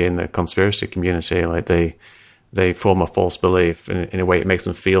 especially in the conspiracy community. Like they form a false belief in a way it makes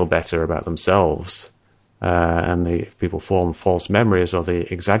them feel better about themselves. And people form false memories or they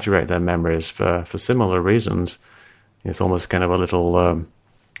exaggerate their memories for similar reasons. It's almost kind of a little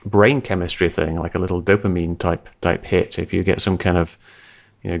brain chemistry thing, like a little dopamine type hit. If you get some kind of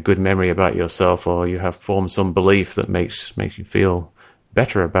good memory about yourself, or you have formed some belief that makes you feel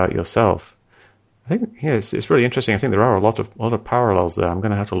better about yourself. I think it's really interesting. I think there are a lot of parallels there. I'm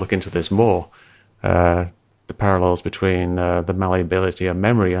going to have to look into this more. The parallels between the malleability of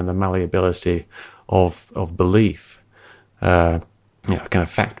memory and the malleability of belief, kind of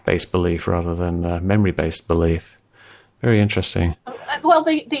fact-based belief rather than memory-based belief. Very interesting. Well,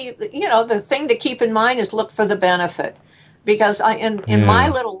 the thing to keep in mind is look for the benefit, because in my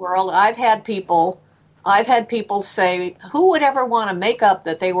little world, I've had people say, who would ever want to make up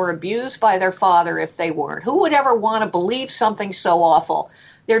that they were abused by their father if they weren't? Who would ever want to believe something so awful?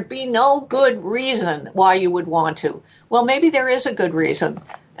 There'd be no good reason why you would want to. Well, maybe there is a good reason.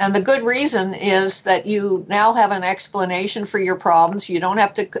 And the good reason is that you now have an explanation for your problems. You don't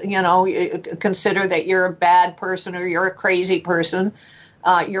have to, consider that you're a bad person or you're a crazy person.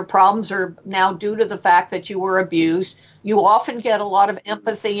 Your problems are now due to the fact that you were abused. You often get a lot of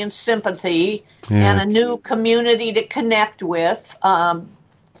empathy and sympathy and a new community to connect with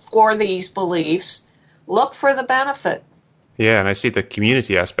for these beliefs. Look for the benefit. Yeah, and I see the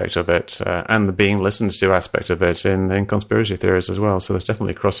community aspect of it and the being listened to aspect of it in conspiracy theories as well. So there's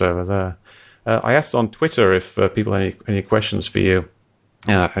definitely crossover there. I asked on Twitter if people had any questions for you.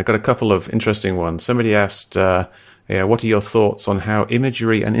 I got a couple of interesting ones. Somebody asked, what are your thoughts on how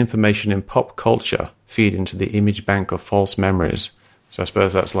imagery and information in pop culture feed into the image bank of false memories? So I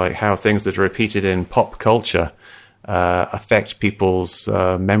suppose that's like how things that are repeated in pop culture affect people's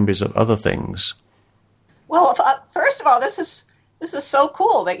memories of other things. Well, first of all, this is so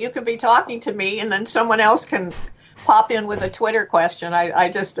cool that you could be talking to me and then someone else can pop in with a Twitter question.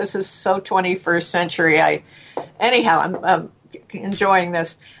 This is so 21st century. I'm enjoying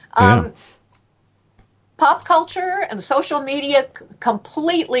this. Pop culture and social media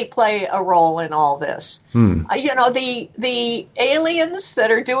completely play a role in all this. The aliens that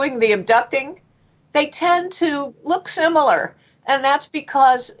are doing the abducting, they tend to look similar. And that's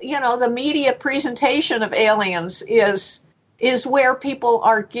because, the media presentation of aliens is where people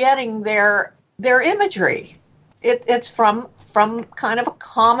are getting their imagery. It's from kind of a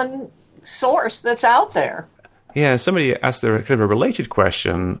common source that's out there. Yeah, somebody asked a kind of a related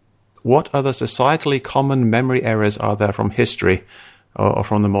question. What other societally common memory errors are there from history or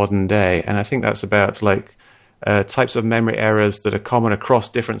from the modern day? And I think that's about types of memory errors that are common across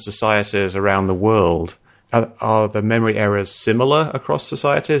different societies around the world. Are the memory errors similar across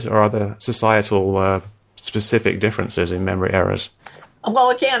societies, or are there societal specific differences in memory errors? Well,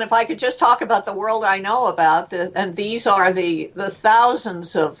 again, if I could just talk about the world I know about, and these are the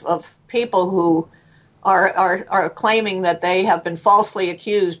thousands of people who are claiming that they have been falsely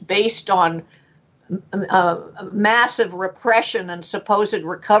accused based on massive repression and supposed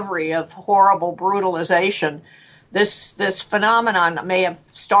recovery of horrible brutalization. This phenomenon may have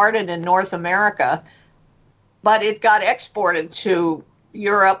started in North America, but it got exported to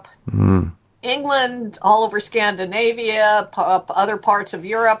Europe, England, all over Scandinavia, other parts of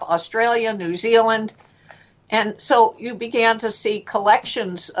Europe, Australia, New Zealand. And so you began to see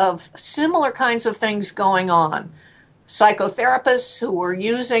collections of similar kinds of things going on. psychotherapists who were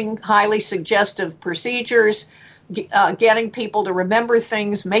using highly suggestive procedures, getting people to remember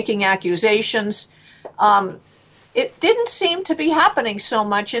things, making accusations. It didn't seem to be happening so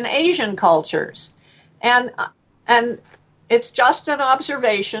much in Asian cultures. And it's just an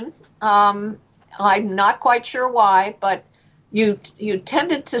observation. I'm not quite sure why, but you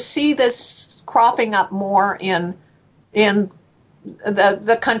tended to see this cropping up more in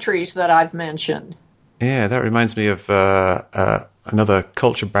the countries that I've mentioned. Yeah, that reminds me of another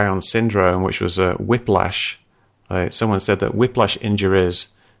culture-bound syndrome, which was whiplash. Someone said that whiplash injuries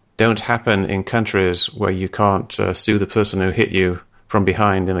don't happen in countries where you can't sue the person who hit you from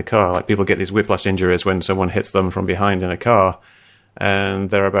behind in a car. Like, people get these whiplash injuries when someone hits them from behind in a car,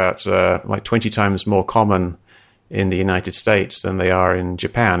 and they're about 20 times more common in the United States than they are in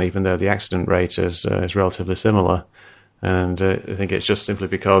Japan, even though the accident rate is relatively similar. And I think it's just simply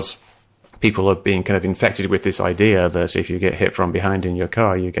because people have been kind of infected with this idea that if you get hit from behind in your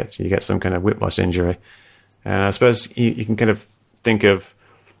car, you get some kind of whiplash injury. And I suppose you can kind of think of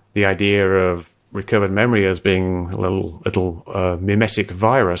the idea of recovered memory as being a little mimetic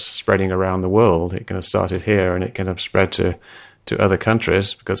virus spreading around the world. It kind of started here and it kind of spread to other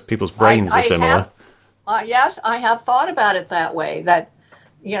countries because people's brains are similar. Yes, I have thought about it that way, that,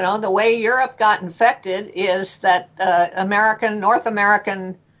 the way Europe got infected is that North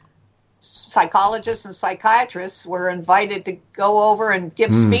American psychologists and psychiatrists were invited to go over and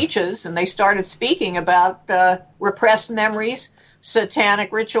give speeches, and they started speaking about repressed memories,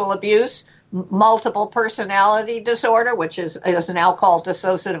 satanic ritual abuse, multiple personality disorder, which is now called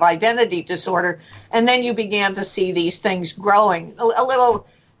dissociative identity disorder. And then you began to see these things growing. A little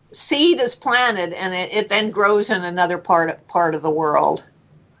seed is planted, and it then grows in another part of the world.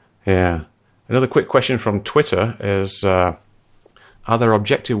 Yeah. Another quick question from Twitter is, are there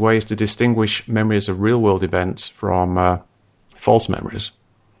objective ways to distinguish memories of real-world events from false memories?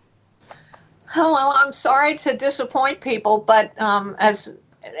 Oh, well, I'm sorry to disappoint people, but as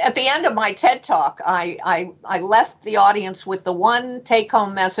at the end of my TED Talk, I left the audience with the one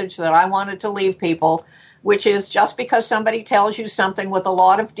take-home message that I wanted to leave people, which is just because somebody tells you something with a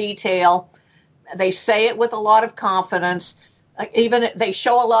lot of detail, they say it with a lot of confidence, even they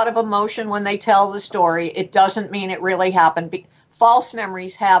show a lot of emotion when they tell the story, it doesn't mean it really happened. False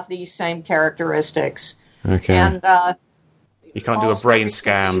memories have these same characteristics. Okay. And you can't do a brain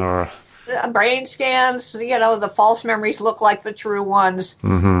scan or... Brain scans, the false memories look like the true ones.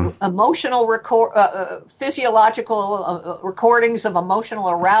 Mm-hmm. Emotional physiological recordings of emotional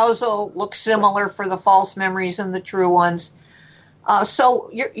arousal look similar for the false memories and the true ones. So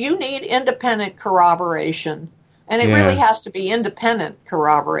you need independent corroboration, and it really has to be independent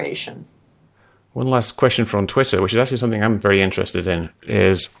corroboration. One last question from Twitter, which is actually something I'm very interested in,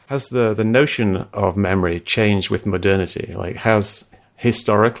 is has the notion of memory changed with modernity? Like, has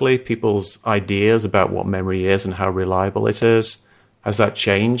historically people's ideas about what memory is and how reliable it is, has that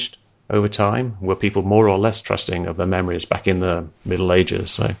changed over time? Were people more or less trusting of their memories back in the Middle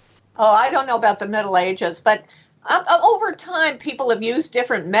Ages? So? Oh, I don't know about the Middle Ages, but over time people have used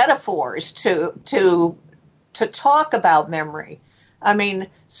different metaphors to talk about memory. I mean,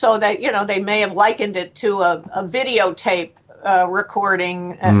 so that, they may have likened it to a videotape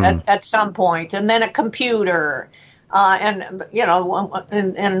recording at some point, and then a computer. And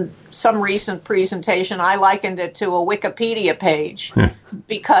in some recent presentation, I likened it to a Wikipedia page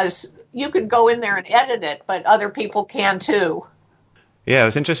because you could go in there and edit it, but other people can too. Yeah,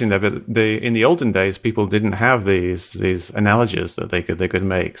 it's interesting though. But in the olden days, people didn't have these analogies that they could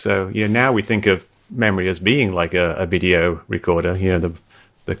make. So now we think of memory as being like a video recorder.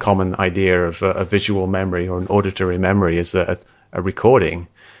 The common idea of a visual memory or an auditory memory is a recording.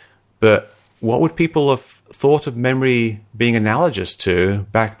 But what would people have thought of memory being analogous to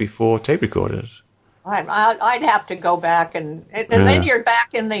back before tape recorders? I'd have to go back and then you're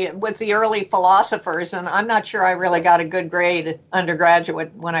back with the early philosophers, and I'm not sure I really got a good grade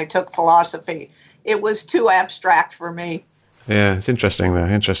undergraduate when I took philosophy. It was too abstract for me. Yeah, it's interesting though.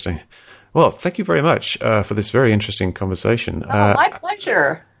 Interesting. Well, thank you very much for this very interesting conversation. My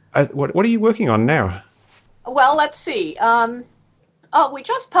pleasure. What are you working on now? Well, let's see. We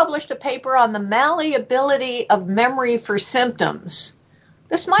just published a paper on the malleability of memory for symptoms.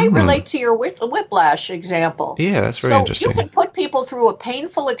 This might relate to your whiplash example. Yeah, that's very interesting. So you can put people through a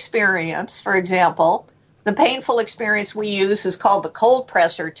painful experience, for example. The painful experience we use is called the cold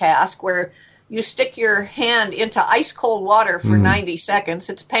presser task, where you stick your hand into ice cold water for 90 seconds.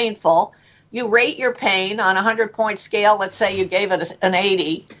 It's painful. You rate your pain on a 100-point scale. Let's say you gave it an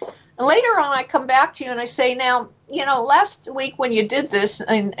 80. And later on, I come back to you and I say, now, last week when you did this,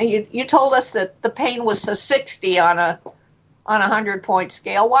 and you told us that the pain was a 60 on a 100-point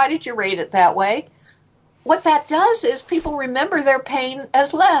scale. Why did you rate it that way? What that does is people remember their pain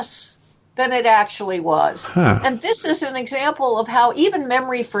as less than it actually was. Huh. And this is an example of how even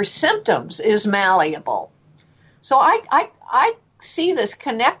memory for symptoms is malleable. So I see this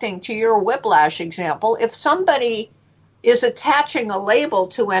connecting to your whiplash example. If somebody is attaching a label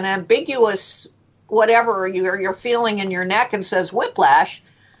to an ambiguous whatever you're feeling in your neck and says whiplash,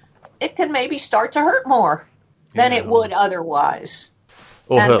 it can maybe start to hurt more than it would otherwise.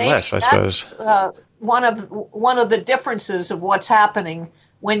 Or hurt less, I suppose. One of the differences of what's happening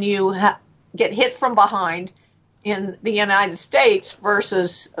when you get hit from behind in the United States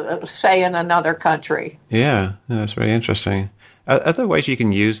versus, say, in another country. Yeah, that's very interesting. Are there ways you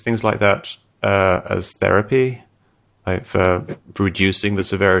can use things like that as therapy, like for reducing the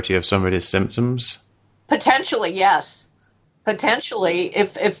severity of somebody's symptoms? Potentially, yes. Potentially,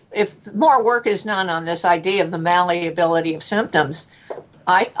 if more work is done on this idea of the malleability of symptoms,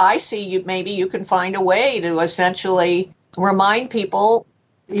 I see maybe you can find a way to essentially remind people,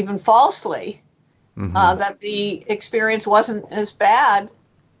 even falsely, that the experience wasn't as bad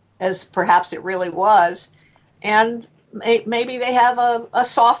as perhaps it really was, and maybe they have a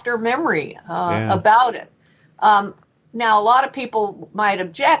softer memory about it. Now, a lot of people might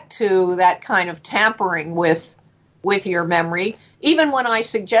object to that kind of tampering with your memory. Even when I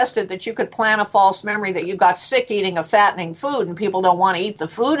suggested that you could plant a false memory that you got sick eating a fattening food and people don't want to eat the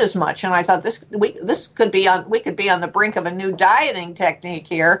food as much, and I thought we could be on the brink of a new dieting technique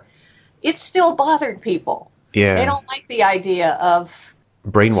here. It still bothered people. Yeah, they don't like the idea of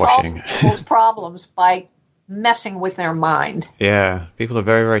brainwashing solving people's problems by messing with their mind. Yeah, people are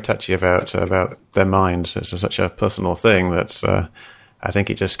very, very touchy about their minds. It's such a personal thing that I think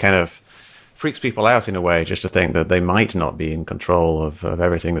it just kind of freaks people out in a way, just to think that they might not be in control of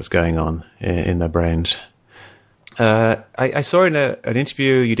everything that's going on in their brains. I saw in an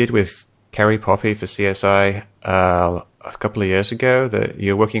interview you did with Carrie Poppy for CSI a couple of years ago that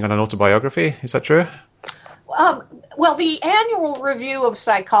you're working on an autobiography. Is that true? Well, the annual review of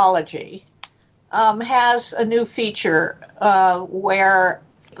psychology has a new feature where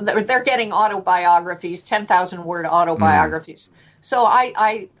they're getting autobiographies, 10,000-word autobiographies. So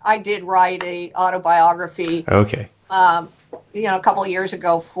I did write a autobiography. Okay. A couple of years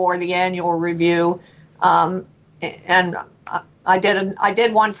ago for the annual review, and I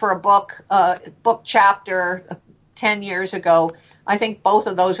did one for a book chapter 10 years ago. I think both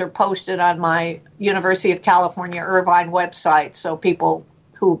of those are posted on my University of California Irvine website, so people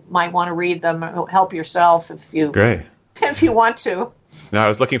who might want to read them, help yourself if you want to. No, I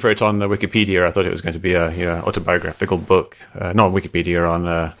was looking for it on Wikipedia. I thought it was going to be a autobiographical book, not on Wikipedia,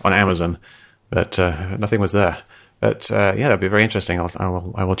 on Amazon, but nothing was there. But that'd be very interesting.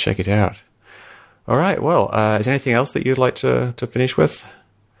 I will check it out. All right. Well, is there anything else that you'd like to finish with?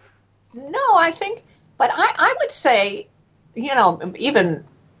 No, I think, but I would say, even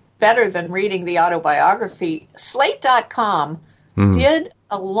better than reading the autobiography, Slate.com did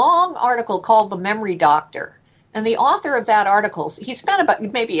a long article called The Memory Doctor. And the author of that article, he spent about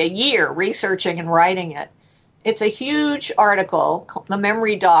maybe a year researching and writing it. It's a huge article, The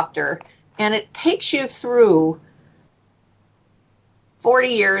Memory Doctor, and it takes you through 40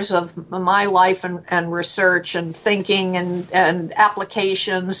 years of my life and research and thinking and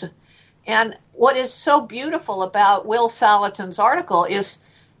applications. And what is so beautiful about Will Salatin's article is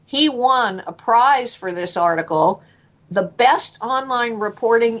he won a prize for this article, the best online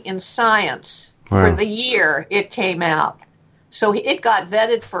reporting in science for the year it came out. So it got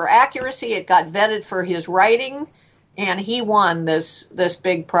vetted for accuracy, it got vetted for his writing, and he won this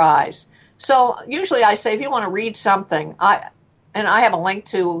big prize. So usually I say, if you want to read something, I have a link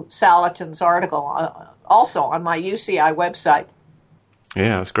to Salatin's article also on my UCI website.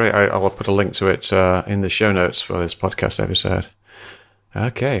 Yeah, that's great. I will put a link to it in the show notes for this podcast episode.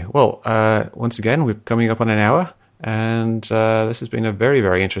 Okay. Well, once again, we're coming up on an hour. And this has been a very,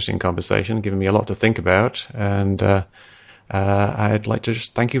 very interesting conversation, giving me a lot to think about. And I'd like to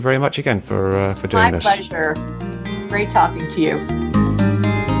just thank you very much again for doing this. My pleasure. Great talking to you.